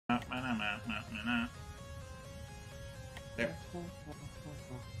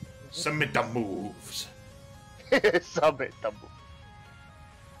Submit the moves. Submit the move.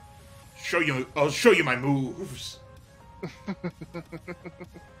 I'll show you my moves.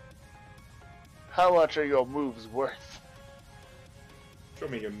 How much are your moves worth? Show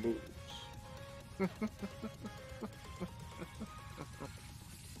me your moves.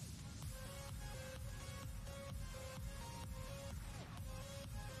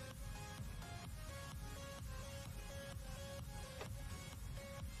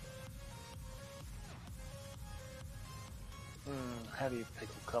 How do you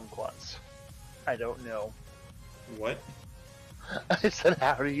pickle kumquats? I don't know. What? I said,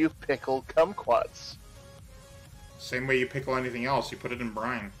 how do you pickle kumquats? Same way you pickle anything else. You put it in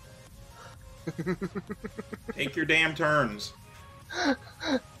brine. Take your damn turns.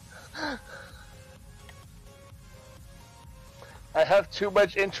 I have too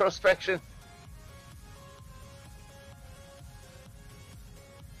much introspection.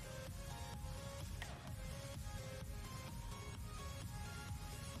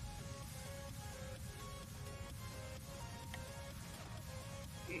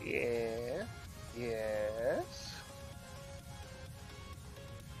 Yeah. Yes.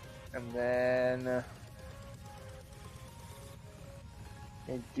 And then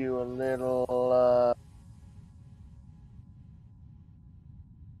I do a little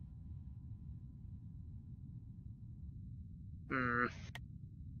And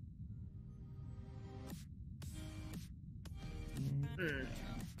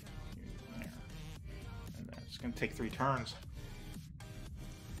it's gonna take 3 turns.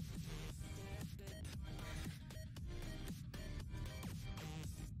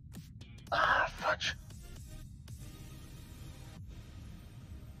 fudge.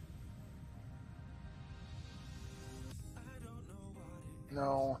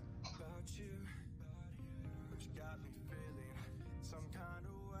 No.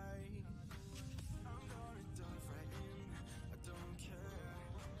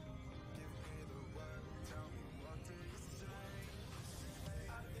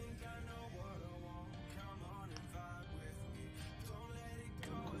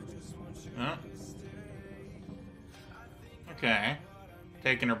 Huh? Okay.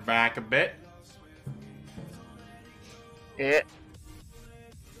 Taking her back a bit. Yeah.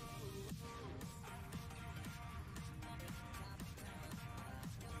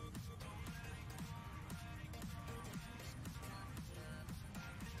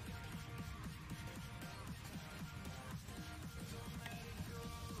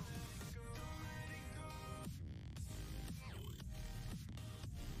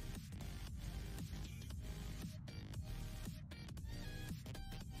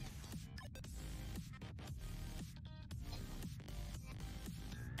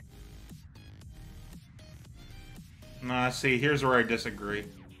 Nah, see, here's where I disagree.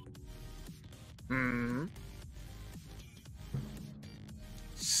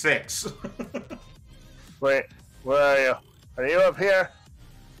 6. Wait, where are you? Are you up here?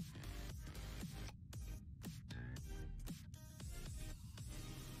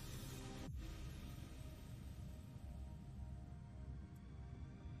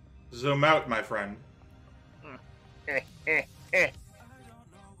 Zoom out, my friend.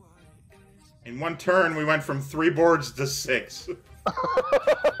 In one turn, we went from 3 boards to 6.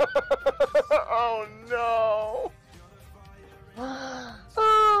 Oh no!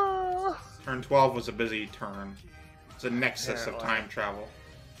 Turn 12 was a busy turn. It's a nexus of time travel.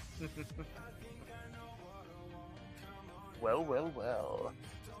 Well, well, well.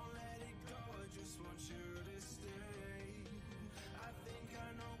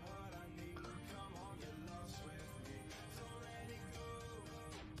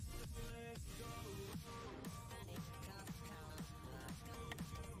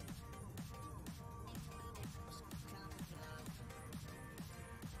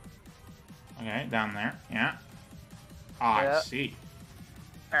 Okay, down there. Yeah. Ah, Yeah. I see.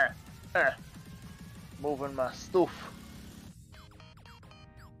 Moving my stuff.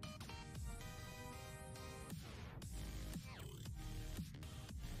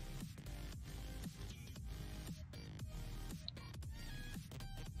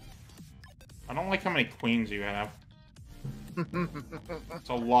 I don't like how many queens you have. It's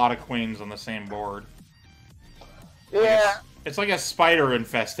a lot of queens on the same board. Yeah. It's like a spider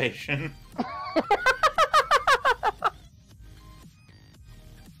infestation.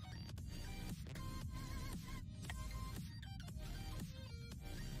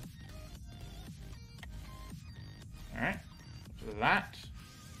 Alright. So that.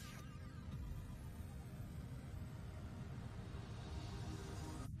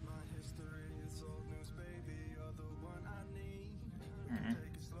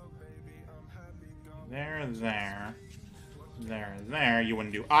 there, there. You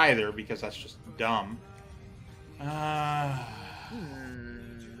wouldn't do either because that's just dumb.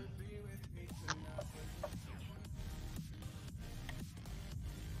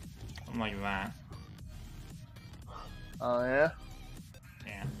 Something like that. Oh, yeah?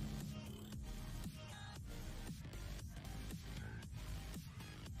 Yeah.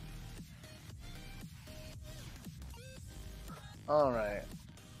 Alright.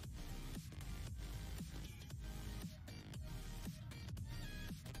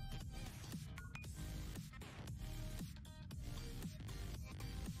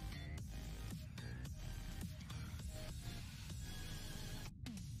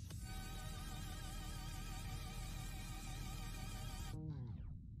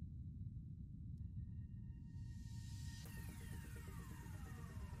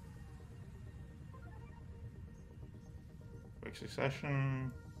 Quick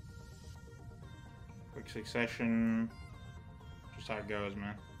succession. Quick succession. Just how it goes,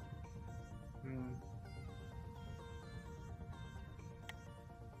 man.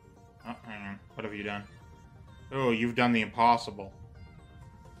 Oh, hang on. What have you done? Oh, you've done the impossible.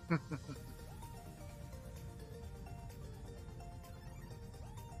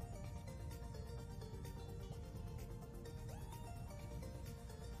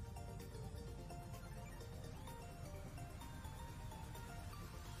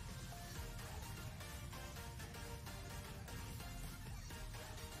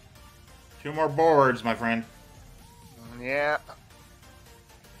 Two more boards, my friend. Yeah.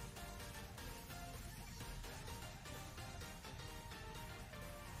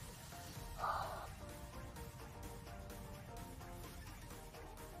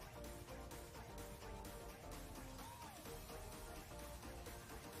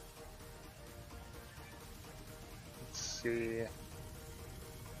 Let's see.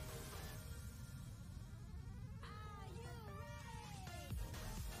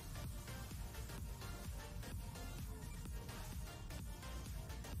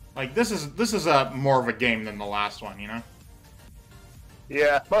 Like, this is a more of a game than the last one, you know?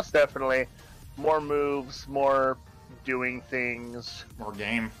 Yeah, most definitely. More moves, more doing things. More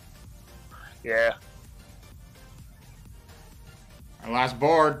game. Yeah. Our last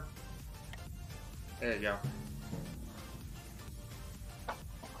board. There you go.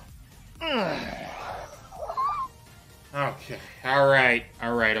 Okay. Alright.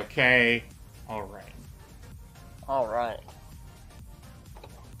 Alright, okay. Alright. Alright.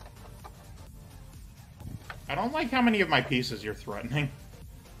 I don't like how many of my pieces you're threatening.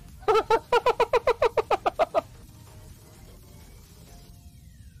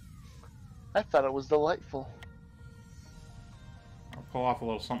 I thought it was delightful. I'll pull off a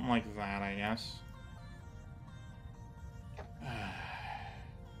little something like that, I guess.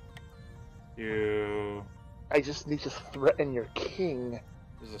 You... I just need to threaten your king.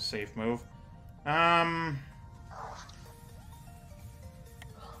 This is a safe move. There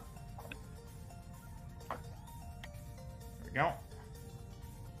we go.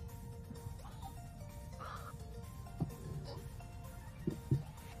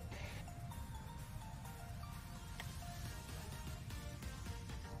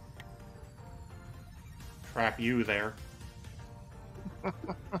 Trap you there.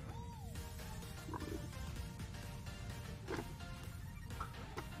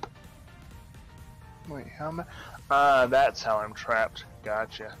 Wait, how am I? That's how I'm trapped.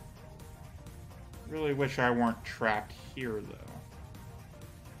 Gotcha. Really wish I weren't trapped here, though.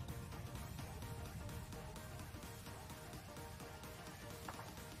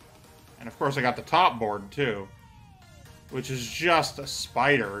 And of course I got the top board, too. Which is just a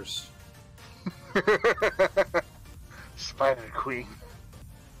spiders. Spider Queen.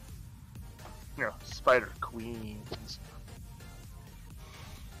 No, Spider Queens.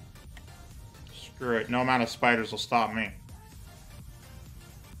 Screw it. No amount of spiders will stop me.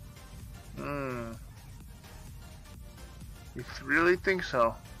 You really think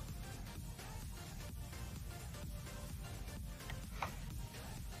so?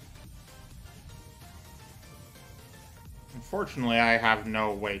 Unfortunately, I have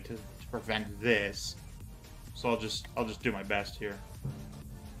no way to prevent this. So I'll just do my best here.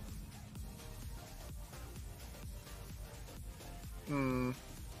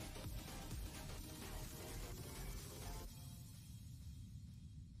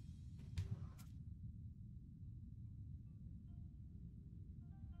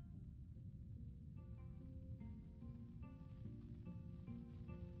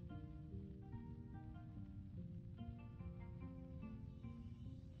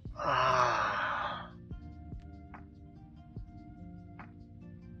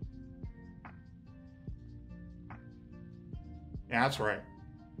 Yeah, that's right.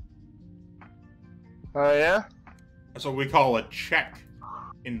 Oh, yeah? That's what we call a check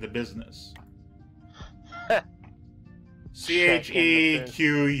in the business. CHEQUE.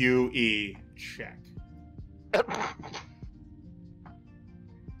 Check.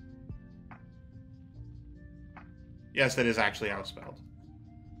 Yes, that is actually how it's spelled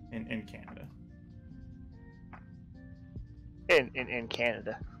in Canada. In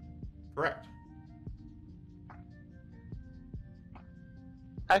Canada. Correct.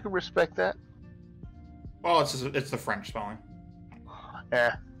 I can respect that. Well, it's the French spelling.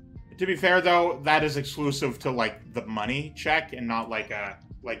 Yeah. To be fair, though, that is exclusive to like the money check and not like a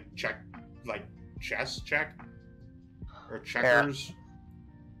chess check or checkers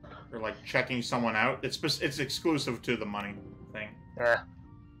or like checking someone out. It's exclusive to the money thing. Yeah.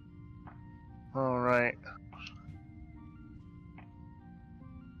 All right.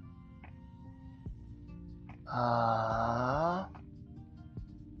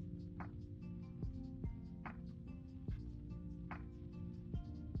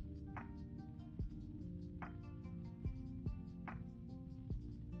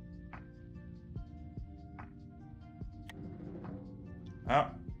 Oh,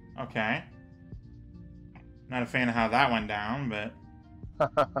 okay. Not a fan of how that went down, but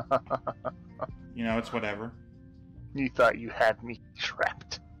you know, it's whatever. You thought you had me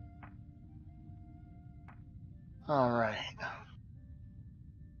trapped. All right.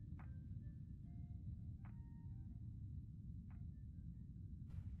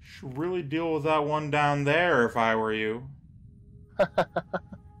 Should really deal with that one down there if I were you.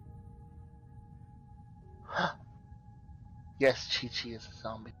 Yes, Chi-Chi is a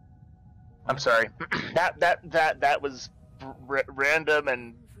zombie. I'm sorry. that was random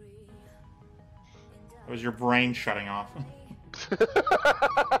and. It was your brain shutting off.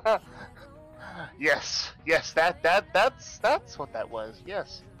 Yes, that's what that was.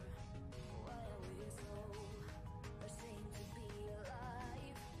 Yes.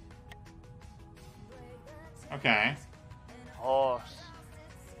 Okay. Horse.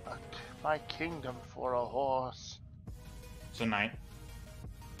 My kingdom for a horse. It's a night.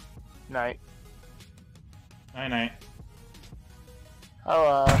 Night. Night.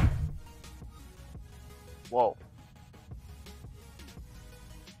 Oh, whoa.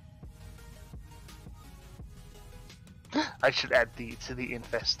 I should add thee to the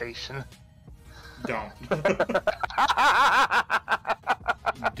infestation. Don't.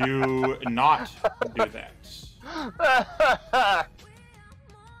 Do not do that.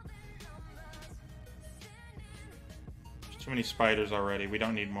 There's too many spiders already. We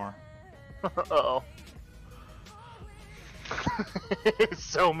don't need more. Uh-oh.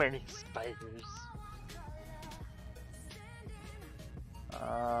 So many spiders.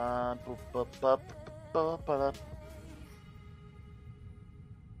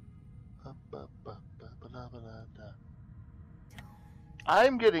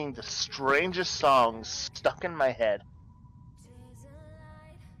 I'm getting the strangest songs stuck in my head.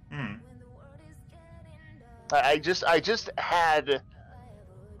 I just had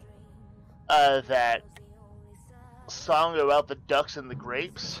that song about the ducks and the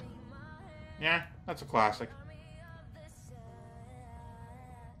grapes. Yeah, that's a classic.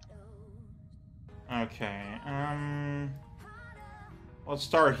 Okay, let's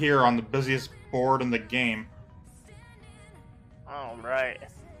start here on the busiest board in the game. All right.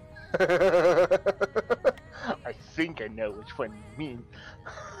 I think I know which one you mean.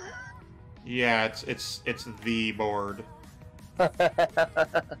 Yeah, it's the board.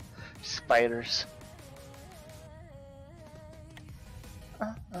 Spiders.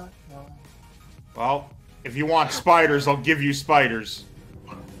 Well, if you want spiders, I'll give you spiders.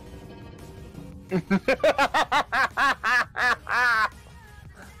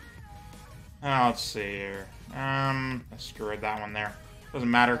 Let's see here. I screwed that one there. Doesn't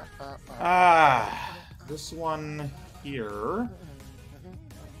matter. This one here.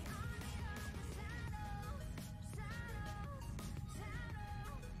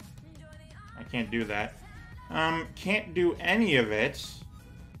 I can't do that. Can't do any of it.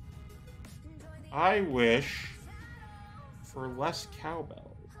 I wish for less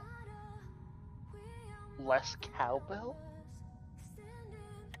cowbell. Less cowbell?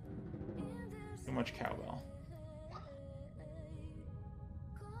 Too much cowbell.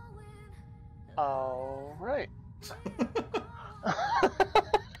 All right.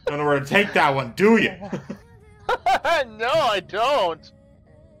 Don't know where to take that one, do you? No, I don't.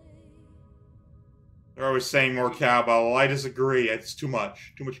 They're always saying more cowbell. Well, I disagree. It's too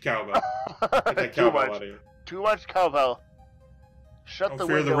much. Too much cowbell. Get that cowbell out of here. Too much cowbell. Shut Don't the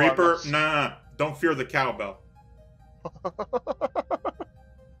fear window the Reaper. on this. Nah. Don't fear the cowbell.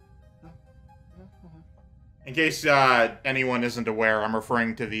 In case anyone isn't aware, I'm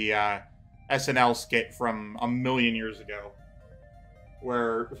referring to the SNL skit from a million years ago,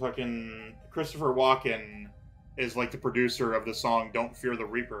 where fucking Christopher Walken is like the producer of the song "Don't Fear the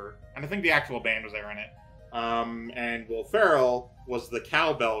Reaper," and I think the actual band was there in it. And Will Ferrell was the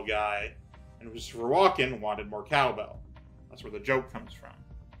cowbell guy, and Christopher Walken wanted more cowbell. That's where the joke comes from.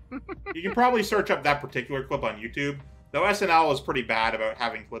 You can probably search up that particular clip on YouTube, though SNL is pretty bad about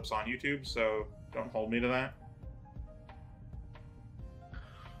having clips on YouTube, so don't hold me to that.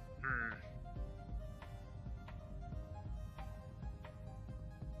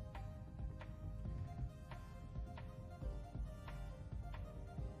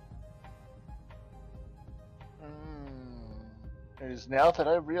 It is now that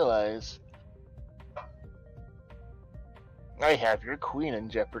I realize I have your queen in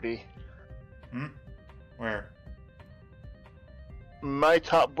jeopardy. Hmm? Where? My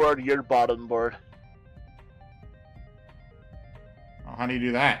top board, your bottom board. Oh, how do you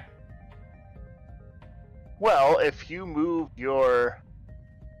do that? Well, if you move your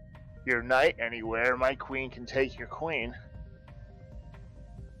knight anywhere, my queen can take your queen.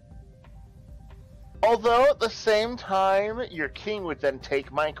 Although, at the same time, your king would then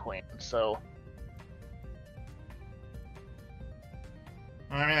take my queen, so...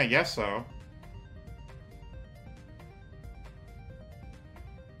 I mean, I guess so.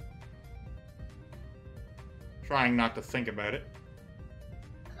 Trying not to think about it.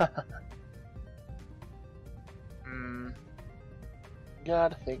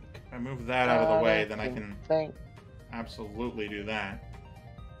 Gotta think. If I move that out of the way, then I can absolutely do that.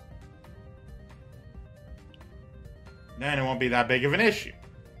 Then it won't be that big of an issue.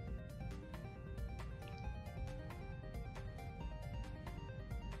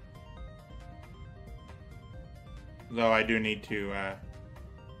 Though I do need to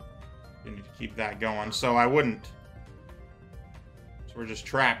keep that going, so I wouldn't. So we're just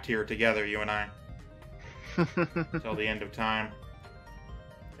trapped here together, you and I, until the end of time.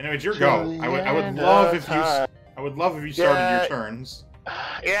 Anyways, your go. I would love if you started your turns.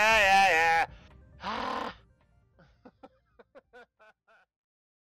 Yeah.